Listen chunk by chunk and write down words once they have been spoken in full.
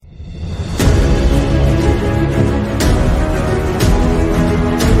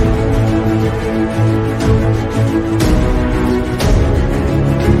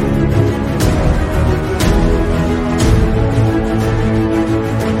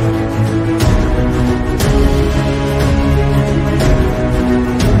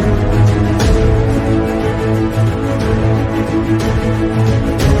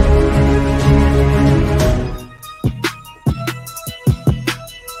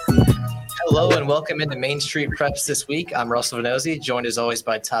Hello and welcome into Main Street Preps this week. I'm Russell Vannozzi, joined as always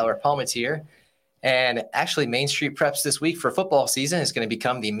by Tyler Palmateer. And actually, Main Street Preps this week for football season is going to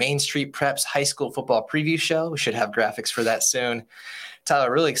become the Main Street Preps High School Football Preview Show. We should have graphics for that soon. Tyler,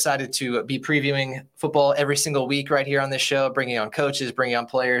 really excited to be previewing football every single week right here on this show, bringing on coaches, bringing on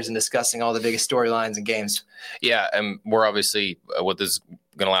players, and discussing all the biggest storylines and games. Yeah, and we're obviously what this is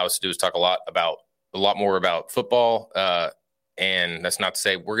going to allow us to do is talk a lot more about football. And that's not to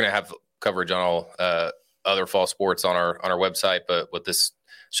say we're going to have coverage on all other fall sports on our website, but what this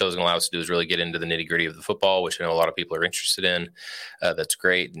show is going to allow us to do is really get into the nitty-gritty of the football, which I know a lot of people are interested in. That's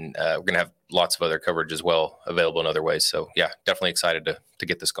great, and we're going to have lots of other coverage as well available in other ways. So, yeah, definitely excited to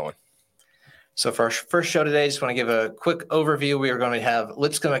get this going. So for our first show today, I just want to give a quick overview. We are going to have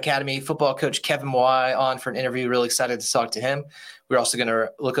Lipscomb Academy football coach Kevin Mawae on for an interview. Really excited to talk to him. We're also going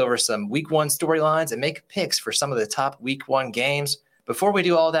to look over some week one storylines and make picks for some of the top week one games. Before we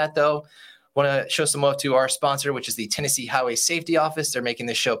do all that, though, want to show some love to our sponsor, which is the Tennessee Highway Safety Office. They're making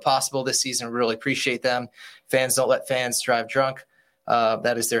this show possible this season. We really appreciate them. Fans don't let fans drive drunk.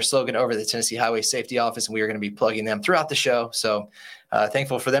 That is their slogan over the Tennessee Highway Safety Office, and we are going to be plugging them throughout the show. So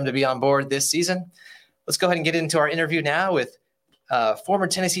thankful for them to be on board this season. Let's go ahead and get into our interview now with former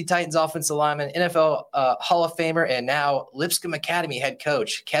Tennessee Titans offensive lineman, NFL Hall of Famer, and now Lipscomb Academy head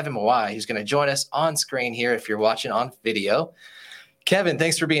coach Kevin Mawae, who's going to join us on screen here if you're watching on video. Kevin,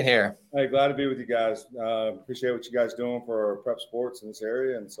 thanks for being here. Hey, glad to be with you guys. Appreciate what you guys doing for prep sports in this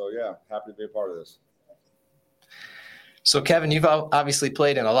area. And so, yeah, happy to be a part of this. So, Kevin, you've obviously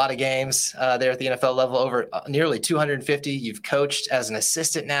played in a lot of games there at the NFL level, over nearly 250. You've coached as an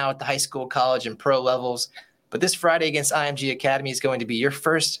assistant now at the high school, college, and pro levels. But this Friday against IMG Academy is going to be your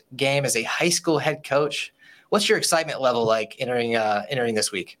first game as a high school head coach. What's your excitement level like entering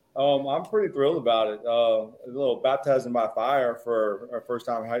this week? I'm pretty thrilled about it. A little baptizing by fire for our first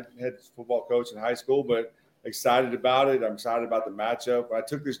time head football coach in high school, but excited about it. I'm excited about the matchup. When I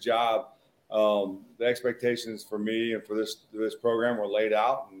took this job, the expectations for me and for this program were laid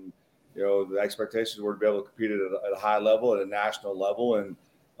out, and the expectations were to be able to compete at a high level, at a national level. And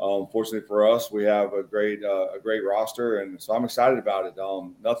fortunately for us, we have a great roster, and so I'm excited about it.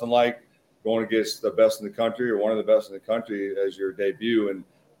 Nothing like going against the best in the country or one of the best in the country as your debut, and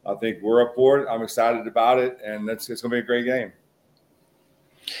I think we're up for it. I'm excited about it, and it's going to be a great game.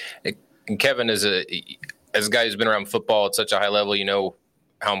 And Kevin, as a guy who's been around football at such a high level, you know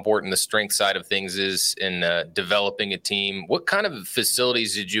how important the strength side of things is in developing a team. What kind of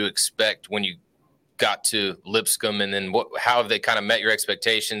facilities did you expect when you got to Lipscomb, and then how have they kind of met your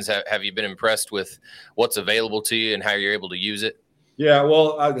expectations? Have you been impressed with what's available to you and how you're able to use it? Yeah,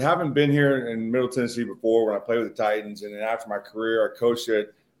 well, I haven't been here in Middle Tennessee before when I played with the Titans, and then after my career, I coached at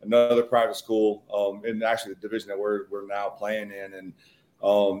another private school in actually the division that we're now playing in.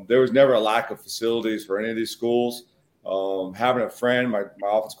 And there was never a lack of facilities for any of these schools. Having a friend, my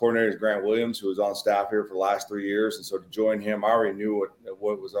offense coordinator is Grant Williams, who was on staff here for the last 3 years. And so to join him, I already knew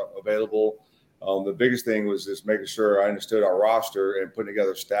what was available. The biggest thing was just making sure I understood our roster and putting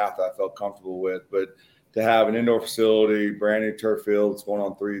together staff that I felt comfortable with. But to have an indoor facility, brand new turf field, it's going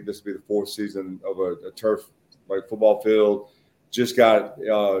on 3. This will be the 4th season of a turf like football field. Just got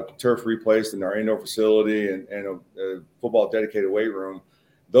turf replaced in our indoor facility and a football dedicated weight room.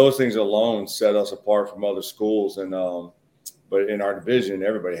 Those things alone set us apart from other schools. And but in our division,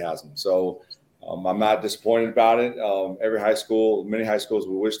 everybody has them. So I'm not disappointed about it. Many high schools,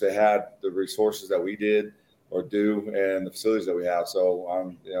 we wish they had the resources that we did or do and the facilities that we have.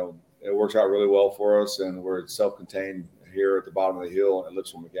 So it works out really well for us, and we're self-contained here at the bottom of the hill at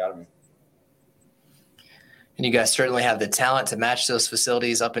Lipscomb Academy. And you guys certainly have the talent to match those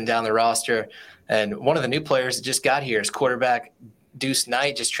facilities up and down the roster. And one of the new players that just got here is quarterback Deuce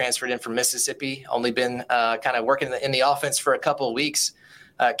Knight, just transferred in from Mississippi, only been kind of working in the offense for a couple of weeks.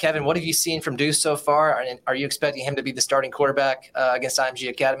 Kevin, what have you seen from Deuce so far? Are you expecting him to be the starting quarterback against IMG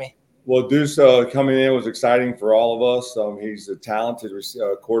Academy? Well, Deuce coming in was exciting for all of us. He's a talented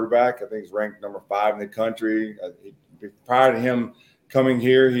quarterback. I think he's ranked number 5 in the country. Prior to him coming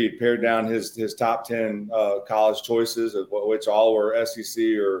here, he had pared down his top 10 college choices, which all were SEC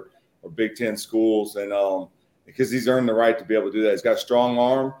or Big Ten schools, and because he's earned the right to be able to do that. He's got a strong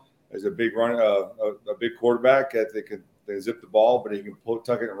arm. He's a big a big quarterback that can zip the ball, but he can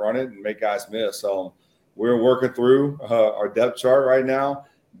tuck it and run it and make guys miss. We're working through our depth chart right now,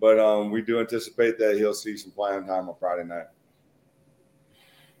 but we do anticipate that he'll see some playing time on Friday night.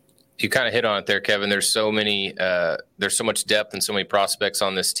 You kind of hit on it there, Kevin. There's so much depth and so many prospects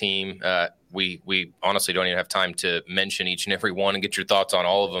on this team. We honestly don't even have time to mention each and every one and get your thoughts on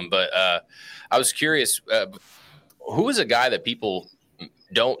all of them. But I was curious, who is a guy that people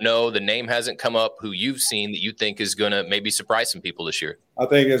don't know, the name hasn't come up, who you've seen that you think is going to maybe surprise some people this year? I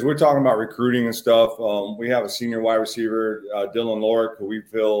think as we're talking about recruiting and stuff, we have a senior wide receiver, Dylan Lorick, who we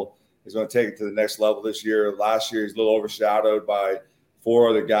feel is going to take it to the next level this year. Last year, he's a little overshadowed by 4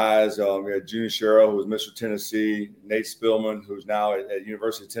 other guys. We had Junior Sherrill, who was Mr. Tennessee, Nate Spillman, who's now at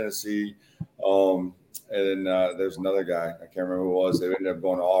University of Tennessee, and then there's another guy. I can't remember who it was. They ended up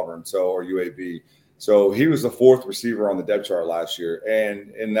going to Auburn, or UAB. So he was the 4th receiver on the depth chart last year.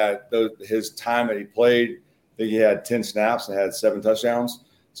 And in his time that he played, I think he had 10 snaps and had 7 touchdowns.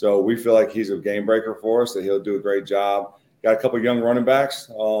 So we feel like he's a game breaker for us, that he'll do a great job. Got a couple of young running backs,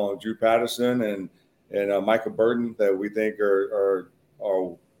 Drew Patterson and Michael Burton, that we think are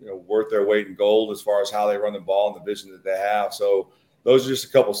worth their weight in gold as far as how they run the ball and the vision that they have. So those are just a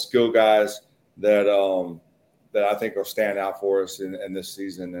couple of skill guys that I think will stand out for us in this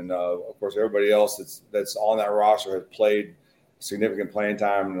season. And of course, everybody else that's on that roster has played significant playing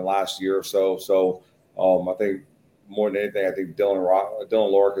time in the last year or so. So I think more than anything, I think Dylan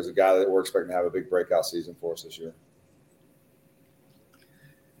Lorick is a guy that we're expecting to have a big breakout season for us this year.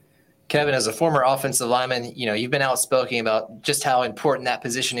 Kevin, as a former offensive lineman, you've been outspoken about just how important that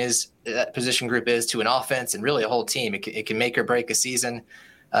position group is to an offense and really a whole team. It can make or break a season,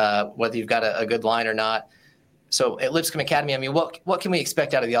 whether you've got a good line or not. So at Lipscomb Academy, I mean, what can we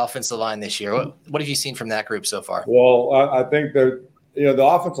expect out of the offensive line this year? What have you seen from that group so far? Well, I think that the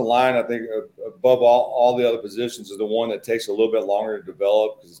offensive line, I think above all the other positions, is the one that takes a little bit longer to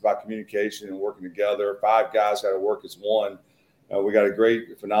develop because it's about communication and working together. 5 guys got to work as one. We got a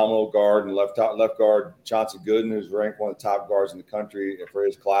great, phenomenal guard and left guard, Chauncey Gooden, who's ranked one of the top guards in the country for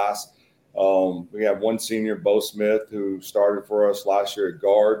his class. We have one senior, Bo Smith, who started for us last year at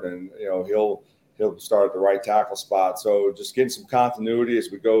guard, and he'll start at the right tackle spot. So just getting some continuity as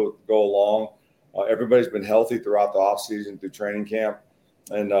we go along. Everybody's been healthy throughout the offseason through training camp,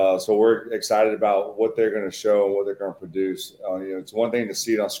 and so we're excited about what they're going to show and what they're going to produce. It's one thing to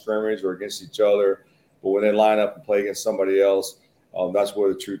see it on scrimmage or against each other, but when they line up and play against somebody else, that's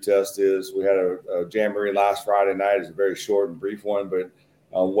where the true test is. We had a jamboree last Friday night. It's a very short and brief one, but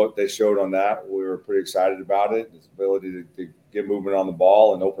what they showed on that, we were pretty excited about it. Its ability to get movement on the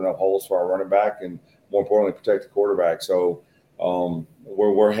ball and open up holes for our running back, and more importantly, protect the quarterback. So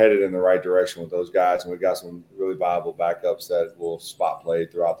we're headed in the right direction with those guys, and we've got some really viable backups that will spot play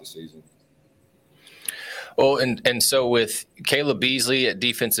throughout the season. Well, and so with Caleb Beasley at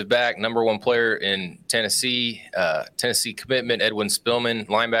defensive back, number 1 player in Tennessee commitment, Edwin Spillman,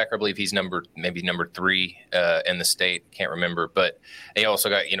 linebacker, I believe he's number 3 in the state. Can't remember. But they also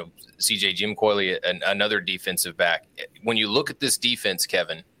got, CJ Jim Coyley, another defensive back. When you look at this defense,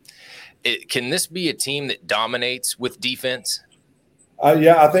 Kevin, can this be a team that dominates with defense?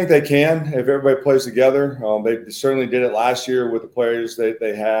 Yeah, I think they can if everybody plays together. They certainly did it last year with the players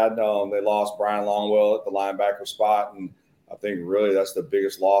they had. They lost Brian Longwell at the linebacker spot, and I think really that's the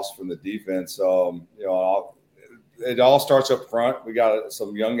biggest loss from the defense. It all starts up front. We got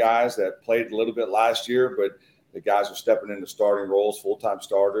some young guys that played a little bit last year, but the guys are stepping into starting roles, full-time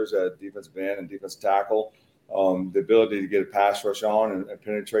starters at defensive end and defensive tackle. The ability to get a pass rush on and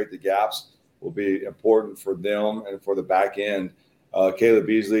penetrate the gaps will be important for them and for the back end. Caleb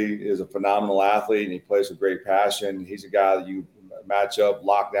Beasley is a phenomenal athlete, and he plays with great passion. He's a guy that you match up,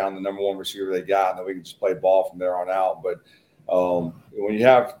 lock down the number 1 receiver they got, and then we can just play ball from there on out. But when you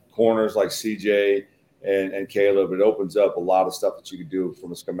have corners like CJ and Caleb, it opens up a lot of stuff that you can do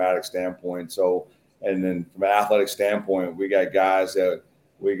from a schematic standpoint. So, and then from an athletic standpoint, we got guys that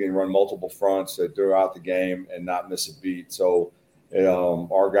we can run multiple fronts throughout the game and not miss a beat. So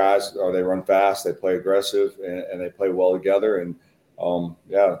our guys, they run fast, they play aggressive, and they play well together. And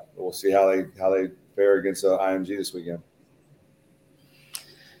we'll see how they fare against IMG this weekend.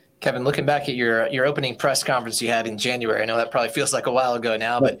 Kevin, looking back at your opening press conference you had in January, I know that probably feels like a while ago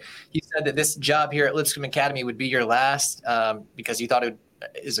now, but you said that this job here at Lipscomb Academy would be your last because you thought it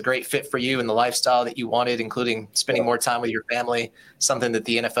is a great fit for you and the lifestyle that you wanted, including spending more time with your family, something that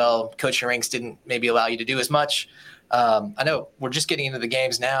the NFL coaching ranks didn't maybe allow you to do as much. I know we're just getting into the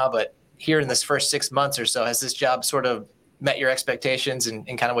games now, but here in this first 6 months or so, has this job sort of met your expectations and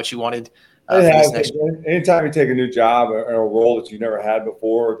kind of what you wanted? Anytime you take a new job or a role that you've never had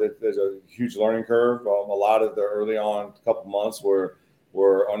before, there's a huge learning curve. A lot of the early on couple months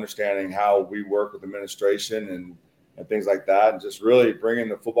we're understanding how we work with administration and things like that, and just really bringing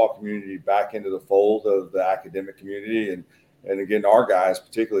the football community back into the fold of the academic community, and again, our guys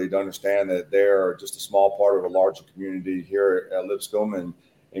particularly to understand that they're just a small part of a larger community here at Lipscomb and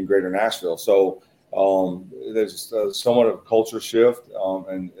in Greater Nashville. So there's somewhat of a culture shift,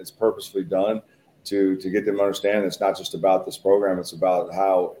 and it's purposefully done. to get them to understand it's not just about this program. It's about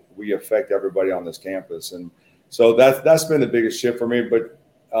how we affect everybody on this campus. And so that's been the biggest shift for me. But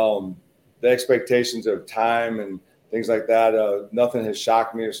the expectations of time and things like that, nothing has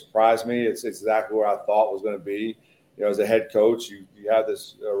shocked me or surprised me. It's exactly where I thought was going to be. As a head coach, you have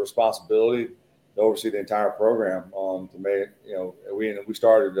this responsibility to oversee the entire program. To make, we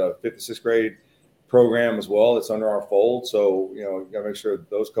started a 5th and 6th grade program as well. It's under our fold. So, you got to make sure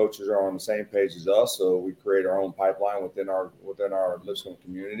those coaches are on the same page as us. So we create our own pipeline within our Lipscomb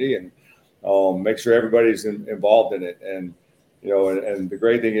community and make sure everybody's involved in it. And, and the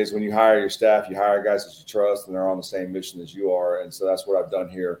great thing is when you hire your staff, you hire guys that you trust and they're on the same mission as you are. And so that's what I've done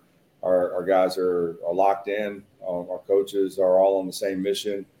here. Our guys are locked in. Our coaches are all on the same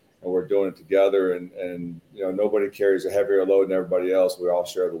mission, and we're doing it together. And nobody carries a heavier load than everybody else. We all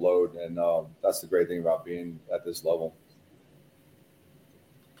share the load, and that's the great thing about being at this level.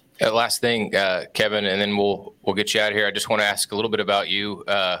 Last thing, Kevin, and then we'll get you out of here. I just want to ask a little bit about you.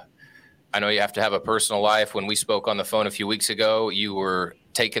 I know you have to have a personal life. When we spoke on the phone a few weeks ago, you were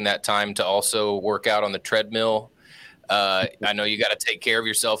taking that time to also work out on the treadmill. I know you got to take care of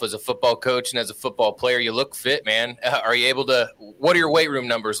yourself as a football coach and as a football player. You look fit, man. Are you able to? What are your weight room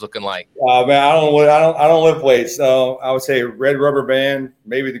numbers looking like? Man, I don't lift weights. I would say red rubber band,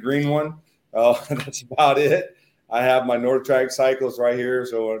 maybe the green one. That's about it. I have my NordTrack cycles right here,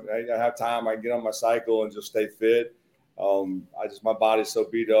 so I have time. I can get on my cycle and just stay fit. My body's so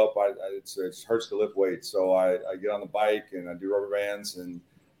beat up. It hurts to lift weights, so I get on the bike and I do rubber bands and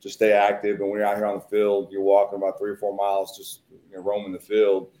just stay active. And when you're out here on the field, you're walking about 3 or 4 miles, just roaming the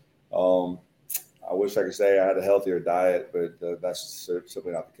field. I wish I could say I had a healthier diet, but that's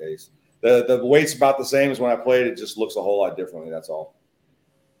simply not the case. The weight's about the same as when I played. It just looks a whole lot differently. That's all.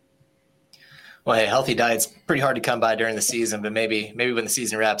 Well, hey, healthy diet's pretty hard to come by during the season, but maybe when the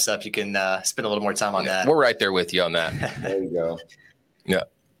season wraps up, you can spend a little more time on that. We're right there with you on that. There you go. Yeah.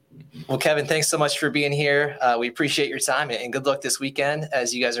 Well, Kevin, thanks so much for being here. We appreciate your time and good luck this weekend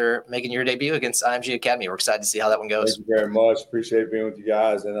as you guys are making your debut against IMG Academy. We're excited to see how that one goes. Thank you very much. Appreciate being with you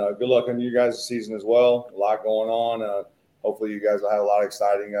guys, and good luck on you guys' season as well. A lot going on. Hopefully you guys will have a lot of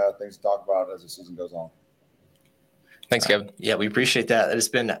exciting things to talk about as the season goes on. Thanks, Kevin. Yeah, we appreciate that. It has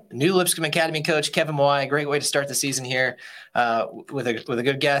been new Lipscomb Academy coach Kevin Mawae. Great way to start the season here with a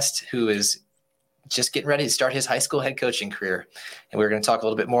good guest who is just getting ready to start his high school head coaching career. And we're going to talk a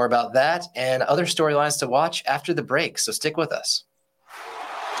little bit more about that and other storylines to watch after the break. So stick with us.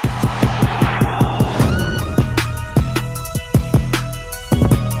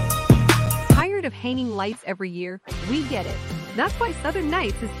 Tired of hanging lights every year? We get it. That's why Southern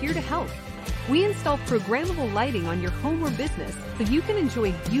Nights is here to help. We install programmable lighting on your home or business so you can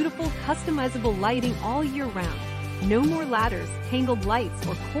enjoy beautiful, customizable lighting all year round. No more ladders, tangled lights,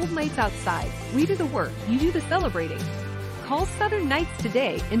 or cold nights outside. We do the work, you do the celebrating. Call Southern Nights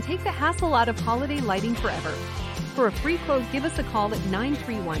today and take the hassle out of holiday lighting forever. For a free quote, give us a call at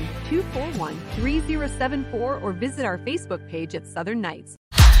 931-241-3074 or visit our Facebook page at Southern Nights.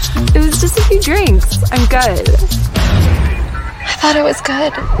 It was just a few drinks. I'm good. I thought it was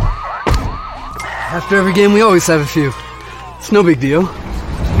good. After every game, we always have a few. It's no big deal.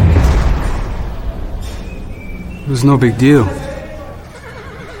 It was no big deal.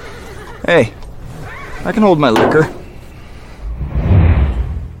 Hey, I can hold my liquor.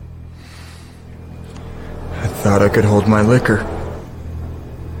 I thought I could hold my liquor.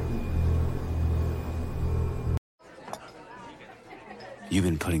 You've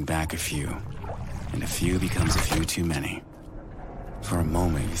been putting back a few, and a few becomes a few too many. For a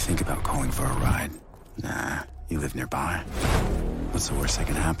moment, you think about calling for a ride. Nah, you live nearby. What's the worst that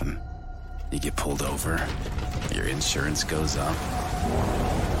can happen? You get pulled over, your insurance goes up,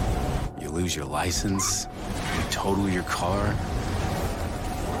 you lose your license, you total your car,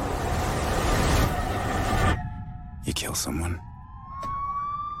 you kill someone.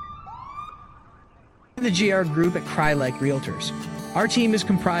 The GR Group at Cry Like Realtors. Our team is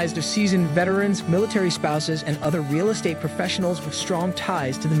comprised of seasoned veterans, military spouses, and other real estate professionals with strong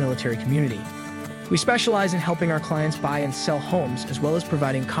ties to the military community. We specialize in helping our clients buy and sell homes, as well as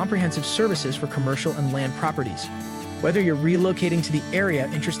providing comprehensive services for commercial and land properties. Whether you're relocating to the area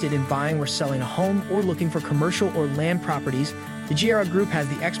interested in buying or selling a home or looking for commercial or land properties, the GR Group has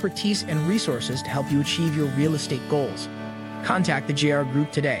the expertise and resources to help you achieve your real estate goals. Contact the GR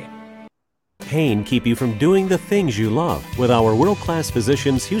Group today. Pain keep you from doing the things you love. With our world-class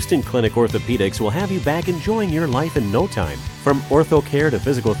physicians, Houston Clinic Orthopedics will have you back enjoying your life in no time. From ortho care to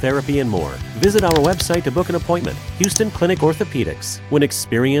physical therapy and more. Visit our website to book an appointment. Houston Clinic Orthopedics, when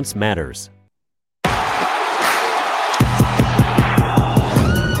experience matters.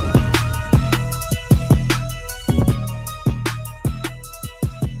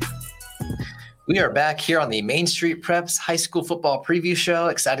 We are back here on the Main Street Preps High School Football Preview Show.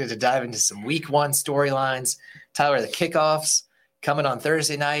 Excited to dive into some Week 1 storylines. Tyler, the kickoffs coming on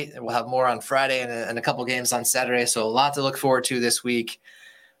Thursday night, and we'll have more on Friday and a couple games on Saturday. So a lot to look forward to this week.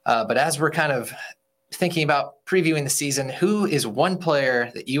 But as we're kind of thinking about previewing the season, who is one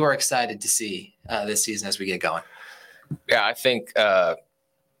player that you are excited to see this season as we get going? Yeah, I think the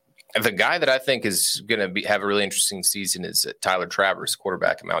guy that I think is going to have a really interesting season is Tyler Travers,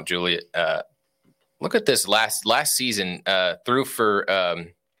 quarterback at Mount Juliet. Look at this last season, threw for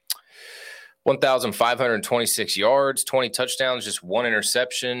 1,526 yards, 20 touchdowns, just one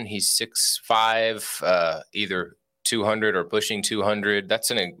interception. He's 6'5", either 200 or pushing 200.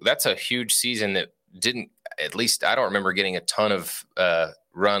 That's a huge season that didn't, at least I don't remember getting a ton of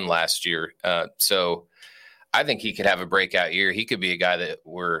run last year. So I think he could have a breakout year. He could be a guy that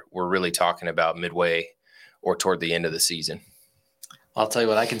we're really talking about midway or toward the end of the season. I'll tell you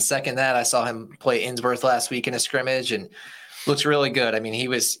what, I can second that. I saw him play Innsworth last week in a scrimmage and looks really good. I mean,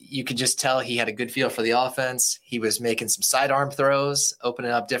 you could just tell he had a good feel for the offense. He was making some sidearm throws,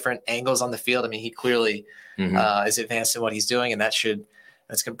 opening up different angles on the field. I mean, he clearly is advanced in what he's doing, and that's going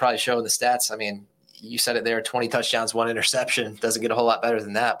to probably show in the stats. I mean, you said it there, 20 touchdowns, 1 interception. Doesn't get a whole lot better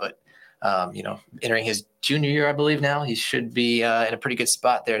than that, but entering his junior year, I believe now, he should be in a pretty good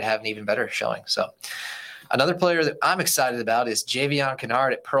spot there to have an even better showing. So another player that I'm excited about is Javion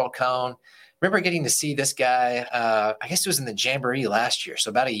Kennard at Pearl Cone. Remember getting to see this guy, I guess it was in the Jamboree last year, so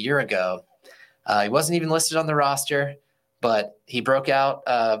about a year ago. He wasn't even listed on the roster, but he broke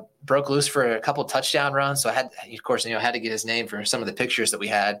loose for a couple touchdown runs. So I had to get his name for some of the pictures that we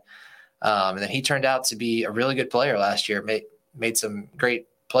had. And then he turned out to be a really good player last year, made some great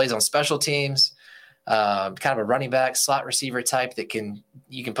plays on special teams, kind of a running back, slot receiver type that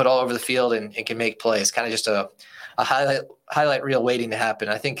you can put all over the field and can make plays. Kind of just a highlight reel waiting to happen.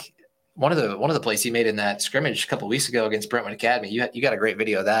 I think one of the plays he made in that scrimmage a couple of weeks ago against Brentwood Academy, you got a great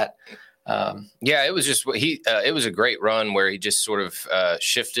video of that. Yeah, it was just it was a great run where he just sort of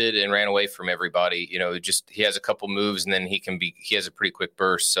shifted and ran away from everybody. He has a couple moves and then he has a pretty quick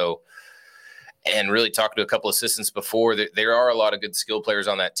burst. So, and really talking to a couple assistants before, there are a lot of good skill players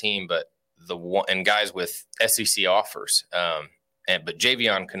on that team, but and guys with SEC offers. But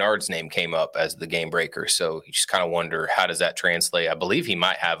Javion Kennard's name came up as the game breaker. So you just kind of wonder, how does that translate? I believe he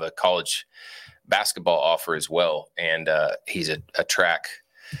might have a college basketball offer as well. And he's a track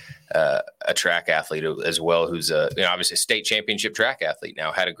athlete as well, who's obviously a state championship track athlete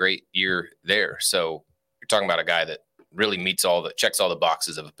now, had a great year there. So you're talking about a guy that really checks all the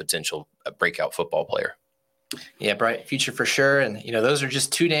boxes of a potential breakout football player. Yeah, bright future for sure. And, those are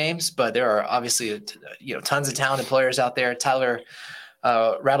just two names, but there are obviously, tons of talented players out there. Tyler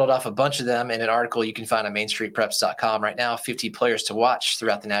rattled off a bunch of them in an article you can find on mainstreetpreps.com right now, 50 players to watch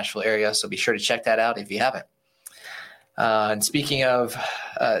throughout the Nashville area. So be sure to check that out if you haven't. And speaking of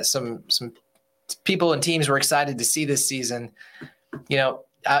some people and teams we're excited to see this season,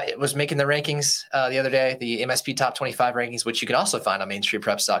 it was making the rankings the other day, the MSP Top 25 rankings, which you can also find on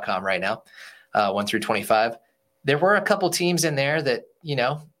mainstreetpreps.com right now. 1 through 25. There were a couple teams in there that,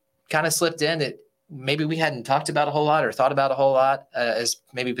 kind of slipped in that maybe we hadn't talked about a whole lot or thought about a whole lot as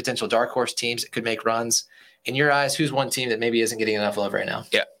maybe potential dark horse teams that could make runs. In your eyes, who's one team that maybe isn't getting enough love right now?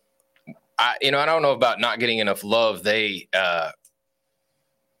 Yeah. I don't know about not getting enough love. We have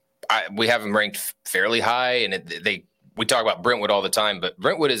them ranked fairly high, and we talk about Brentwood all the time, but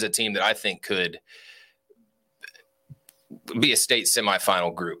Brentwood is a team that I think could be a state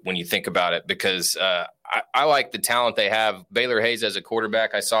semifinal group when you think about it, because I like the talent they have. Baylor Hayes as a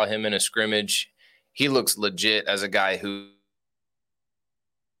quarterback, I saw him in a scrimmage. He looks legit as a guy who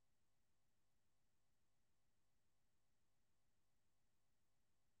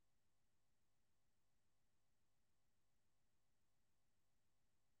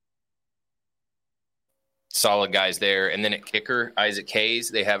solid guys there. And then at kicker, Isaac Hayes,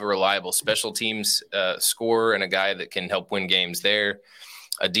 they have a reliable special teams scorer and a guy that can help win games there.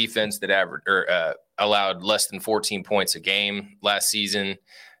 A defense that allowed less than 14 points a game last season.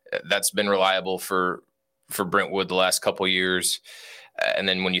 That's been reliable for Brentwood the last couple of years. And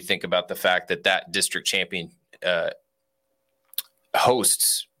then when you think about the fact that district champion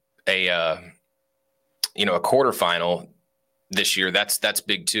hosts a quarterfinal this year, that's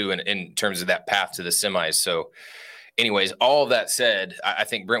big too, in terms of that path to the semis. So anyways, all of that said, I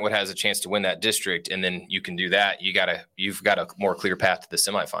think Brentwood has a chance to win that district, and then you can do that. You've got a more clear path to the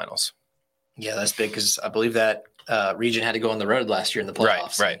semifinals. Yeah, that's big, because I believe that region had to go on the road last year in the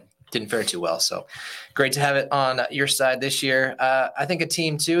playoffs. Right. Didn't fare too well. So great to have it on your side this year. I think a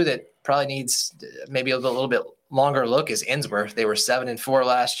team too that probably needs maybe a little bit longer look is Innsworth. They were 7-4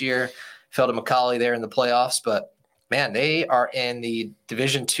 last year. fell to McCallie there in the playoffs. But, man, they are in the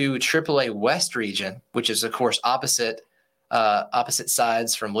Division II AAA West region, which is, of course, opposite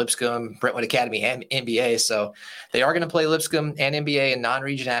sides from Lipscomb, Brentwood Academy, and NBA. So they are going to play Lipscomb and NBA in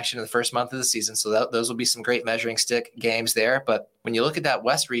non-region action in the first month of the season. So those will be some great measuring stick games there. But when you look at that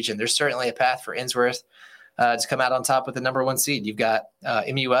West region, there's certainly a path for Innsworth to come out on top with the number 1 seed. You've got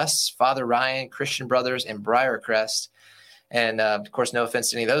MUS, Father Ryan, Christian Brothers, and Briarcrest. And, of course, no offense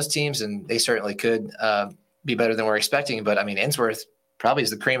to any of those teams, and they certainly could be better than we're expecting. But, I mean, Innsworth probably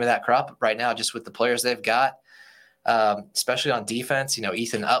is the cream of that crop right now just with the players they've got. Especially on defense,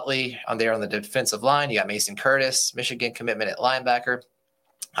 Ethan Utley on the defensive line. You got Mason Curtis, Michigan commitment at linebacker.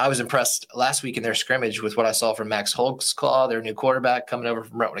 I was impressed last week in their scrimmage with what I saw from Max Holtzclaw, their new quarterback coming over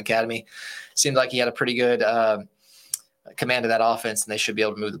from Brentwood Academy. Seemed like he had a pretty good command of that offense, and they should be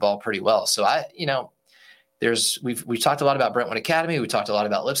able to move the ball pretty well. So we've talked a lot about Brentwood Academy. We talked a lot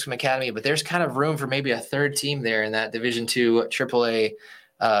about Lipscomb Academy, but there's kind of room for maybe a third team there in that Division II AAA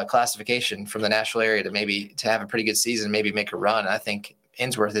classification from the national area to have a pretty good season, maybe make a run. I think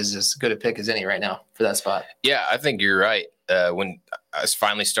Innsworth is as good a pick as any right now for that spot. Yeah, I think you're right. When I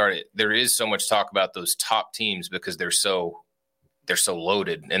finally started, there is so much talk about those top teams because they're so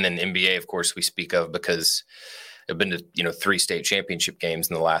loaded. And then NBA, of course, we speak of because they've been to 3 state championship games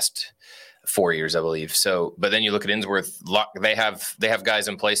in the last 4 years, I believe. So, but then you look at Innsworth, they have guys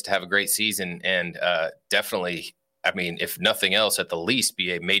in place to have a great season, and definitely, I mean, if nothing else, at the least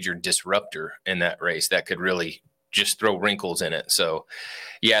be a major disruptor in that race that could really just throw wrinkles in it. So,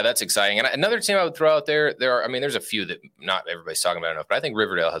 yeah, that's exciting. And another team I would throw out there's a few that not everybody's talking about enough, but I think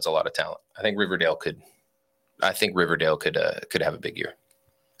Riverdale has a lot of talent. I think Riverdale could have a big year.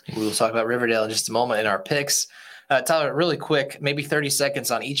 We will talk about Riverdale in just a moment in our picks. Tyler, really quick, maybe 30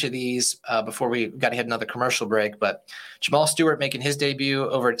 seconds on each of these before we got to hit another commercial break. But Jamal Stewart making his debut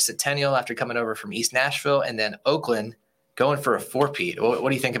over at Centennial after coming over from East Nashville, and then Oakland going for a 4-peat. What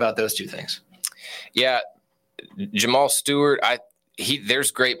do you think about those two things? Yeah, Jamal Stewart,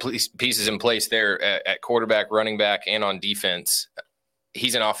 there's great pieces in place there at quarterback, running back, and on defense.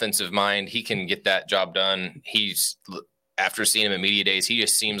 He's an offensive mind. He can get that job done. After seeing him at media days, he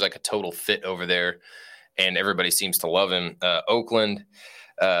just seems like a total fit over there, and everybody seems to love him. Oakland,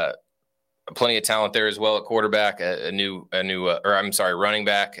 plenty of talent there as well at quarterback. Running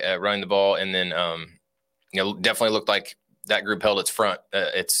back, running the ball, and then definitely looked like that group held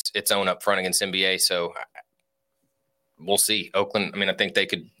its own up front against NBA. So we'll see. Oakland, I mean, I think they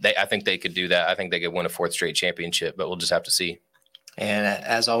could do that. I think they could win a 4th straight championship, but we'll just have to see. And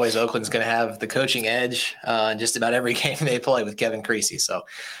as always, Oakland's going to have the coaching edge in just about every game they play with Kevin Creasy. So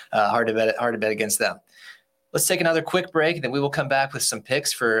hard to bet against them. Let's take another quick break, and then we will come back with some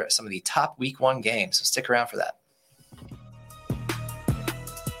picks for some of the top Week 1 games. So stick around for that.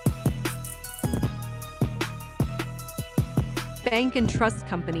 Bank and Trust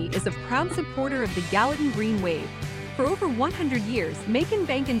Company is a proud supporter of the Gallatin Green Wave. For over 100 years, Macon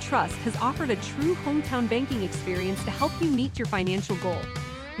Bank and Trust has offered a true hometown banking experience to help you meet your financial goal.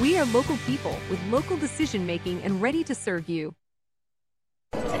 We are local people with local decision-making and ready to serve you.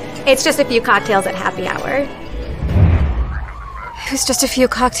 It's just a few cocktails at happy hour. It was just a few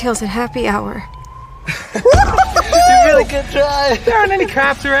cocktails at happy hour. You really good try. There aren't any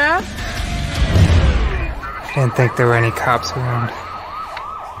cops around. I didn't think there were any cops around.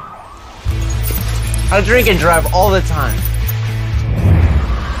 I drink and drive all the time.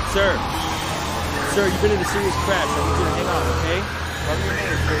 Sir, you've been in a serious crash. I need you to hang on, okay? Cover your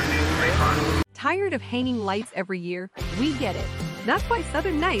hands. Tired of hanging lights every year? We get it. That's why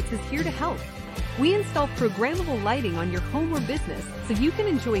Southern Nights is here to help. We install programmable lighting on your home or business so you can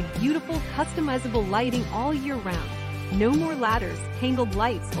enjoy beautiful, customizable lighting all year round. No more ladders, tangled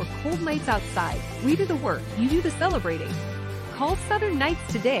lights, or cold nights outside. We do the work, you do the celebrating. Call Southern Nights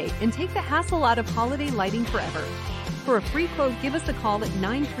today and take the hassle out of holiday lighting forever. For a free quote, give us a call at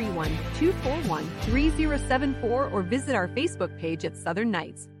 931-241-3074 or visit our Facebook page at Southern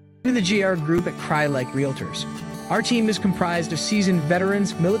Nights. To the GR Group at Cry Like Realtors. Our team is comprised of seasoned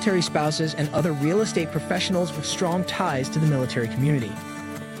veterans, military spouses, and other real estate professionals with strong ties to the military community.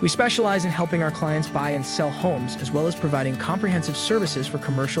 We specialize in helping our clients buy and sell homes, as well as providing comprehensive services for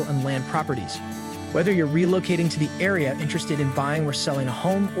commercial and land properties. Whether you're relocating to the area interested in buying or selling a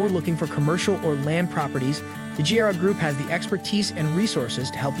home or looking for commercial or land properties, the GR Group has the expertise and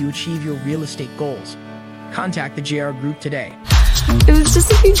resources to help you achieve your real estate goals. Contact the GR Group today. It was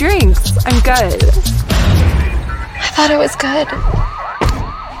just a few drinks. I'm good. I thought it was good.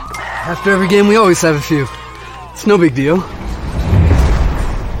 After every game, we always have a few. It's no big deal.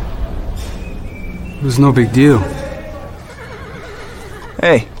 It was no big deal.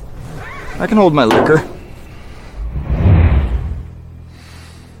 Hey, I can hold my liquor.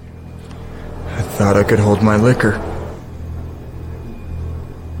 I thought I could hold my liquor.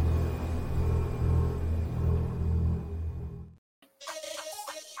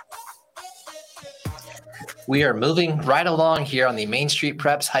 We are moving right along here on the Main Street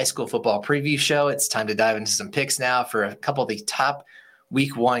Preps High School Football Preview Show. It's time to dive into some picks now for a couple of the top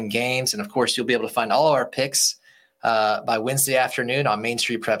Week 1 games. And, of course, you'll be able to find all of our picks by Wednesday afternoon on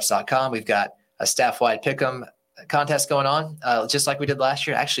MainStreetPreps.com. We've got a staff-wide pick'em contest going on, just like we did last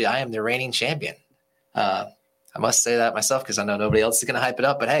year. Actually, I am the reigning champion. I must say that myself because I know nobody else is going to hype it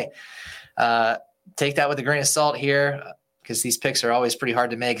up. But, hey, take that with a grain of salt here, because these picks are always pretty hard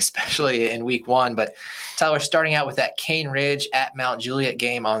to make, especially in Week 1. But Tyler, starting out with that Cane Ridge at Mount Juliet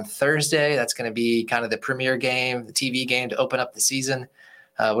game on Thursday, that's going to be kind of the premier game, the TV game to open up the season.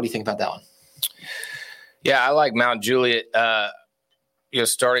 What do you think about that one? Yeah, I like Mount Juliet.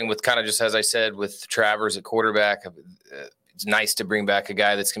 Starting with kind of just as I said with Travers at quarterback, it's nice to bring back a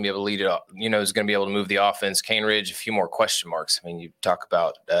guy that's going to be able to lead it up, is going to be able to move the offense. Cane Ridge, a few more question marks. I mean, you talk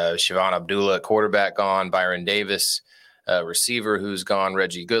about Siobhan Abdullah, quarterback gone, Byron Davis, receiver who's gone,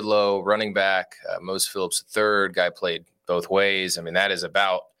 Reggie Goodlow, running back, Mose Phillips III, guy played both ways. I mean, that is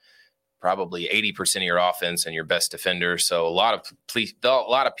about probably 80% of your offense and your best defender. So a lot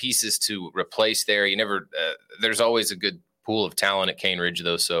of pieces to replace there. You never, there's always a good pool of talent at Cane Ridge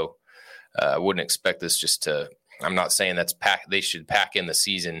though. So I wouldn't expect this just to, I'm not saying they should pack in the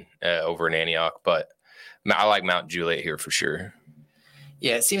season over in Antioch, but I like Mount Juliet here for sure.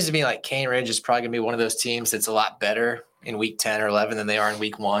 Yeah, it seems to me like Cane Ridge is probably going to be one of those teams that's a lot better in Week 10 or 11 than they are in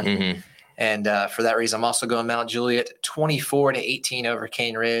Week 1. Mm-hmm. And for that reason, I'm also going Mount Juliet 24-18 over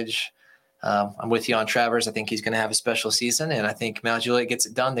Cane Ridge. I'm with you on Travers. I think he's going to have a special season, and I think Mount Juliet gets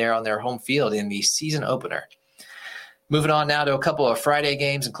it done there on their home field in the season opener. Moving on now to a couple of Friday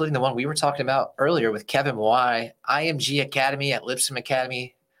games, including the one we were talking about earlier with Kevin Mawae. IMG Academy at Lipscomb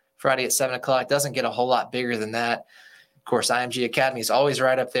Academy, Friday at 7 o'clock. Doesn't get a whole lot bigger than that. Of course, IMG Academy is always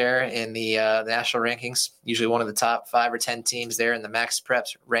right up there in the national rankings, usually one of the top 5 or 10 teams there in the Max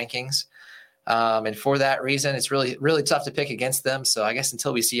Preps rankings. And for that reason, it's really, really tough to pick against them. So I guess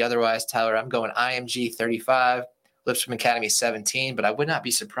until we see otherwise, Tyler, I'm going IMG 35, Lipscomb Academy 17, but I would not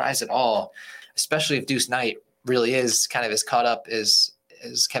be surprised at all, especially if Deuce Knight really is kind of as caught up as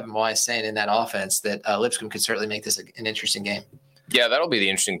Kevin Mawae is saying in that offense, that Lipscomb could certainly make this an interesting game. Yeah, that'll be the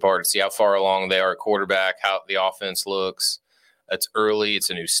interesting part to see how far along they are at quarterback, how the offense looks. It's early. It's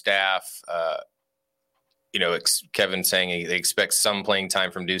a new staff. Kevin saying they expect some playing time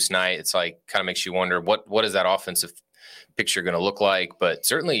from Deuce Knight. It's like kind of makes you wonder what is that offensive picture going to look like. But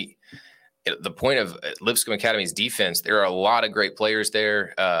certainly the point of Lipscomb Academy's defense, there are a lot of great players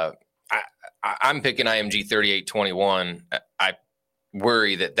there. I'm picking IMG 38-21. I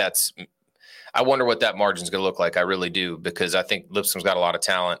worry that's – I wonder what that margin is going to look like. I really do, because I think Lipscomb's got a lot of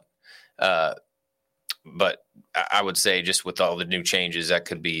talent. But I would say just with all the new changes, that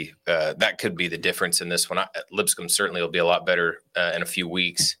could be the difference in this one. Lipscomb certainly will be a lot better in a few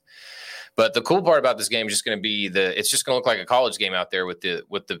weeks. But the cool part about this game is just going to be it's just going to look like a college game out there with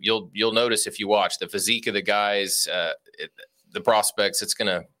the you'll notice if you watch the physique of the guys, the prospects.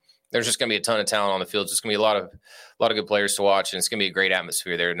 There's just going to be a ton of talent on the field. It's just going to be a lot of good players to watch, and it's going to be a great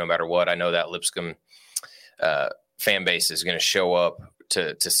atmosphere there no matter what. I know that Lipscomb fan base is going to show up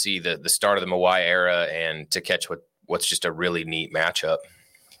to see the start of the Mawae era and to catch what's just a really neat matchup.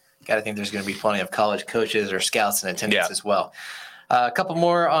 Got to think there's going to be plenty of college coaches or scouts in attendance as well. A couple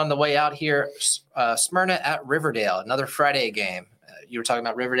more on the way out here. Smyrna at Riverdale, another Friday game. You were talking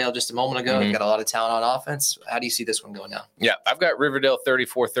about Riverdale just a moment ago. Mm-hmm. They've got a lot of talent on offense. How do you see this one going down? Yeah, I've got Riverdale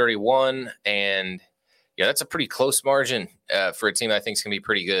 34-31, and yeah, that's a pretty close margin for a team that I think is going to be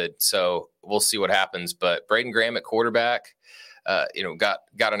pretty good. So we'll see what happens. But Braden Graham at quarterback, got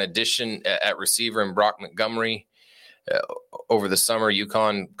an addition at receiver in Brock Montgomery over the summer.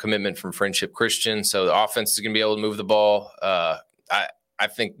 UConn commitment from Friendship Christian. So the offense is going to be able to move the ball. I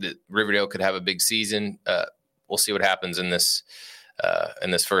think that Riverdale could have a big season. We'll see what happens in this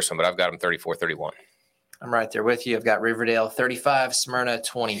first one, but I've got them 34-31. I'm right there with you. I've got Riverdale 35, Smyrna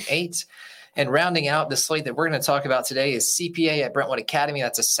 28. And rounding out the slate that we're going to talk about today is CPA at Brentwood Academy.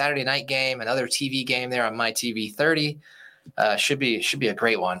 That's a Saturday night game, another TV game there on My TV 30. Should be a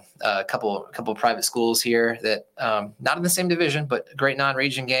great one. A couple of private schools here that not in the same division, but a great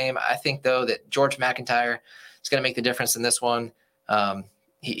non-region game. I think though that George McIntyre is going to make the difference in this one.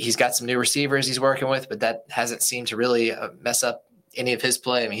 He's got some new receivers he's working with, but that hasn't seemed to really mess up any of his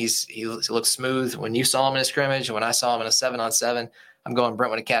play. I mean, he looks smooth when you saw him in a scrimmage, and when I saw him in a 7-on-7. I'm going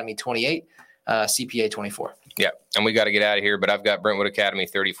Brentwood Academy 28, CPA 24. Yeah, and we got to get out of here, but I've got Brentwood Academy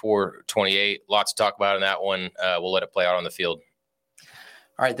 34-28. Lots to talk about in that one. We'll let it play out on the field.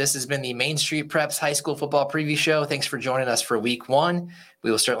 All right, this has been the Main Street Preps High School Football Preview Show. Thanks for joining us for Week 1. We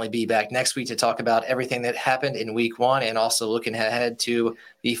will certainly be back next week to talk about everything that happened in Week 1 and also looking ahead to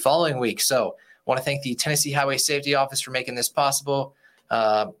the following week. So I want to thank the Tennessee Highway Safety Office for making this possible.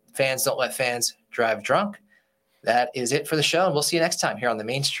 Fans don't let fans drive drunk. That is it for the show, and we'll see you next time here on the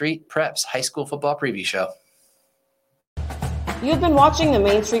Main Street Preps High School Football Preview Show. You've been watching the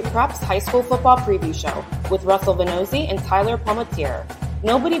Main Street Preps High School Football Preview Show with Russell Vannozzi and Tyler Palmateer.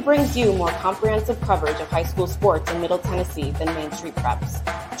 Nobody brings you more comprehensive coverage of high school sports in Middle Tennessee than Main Street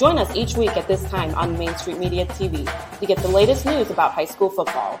Preps. Join us each week at this time on Main Street Media TV to get the latest news about high school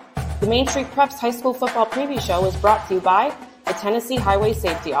football. The Main Street Preps High School Football Preview Show is brought to you by the Tennessee Highway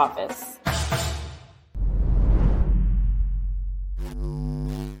Safety Office.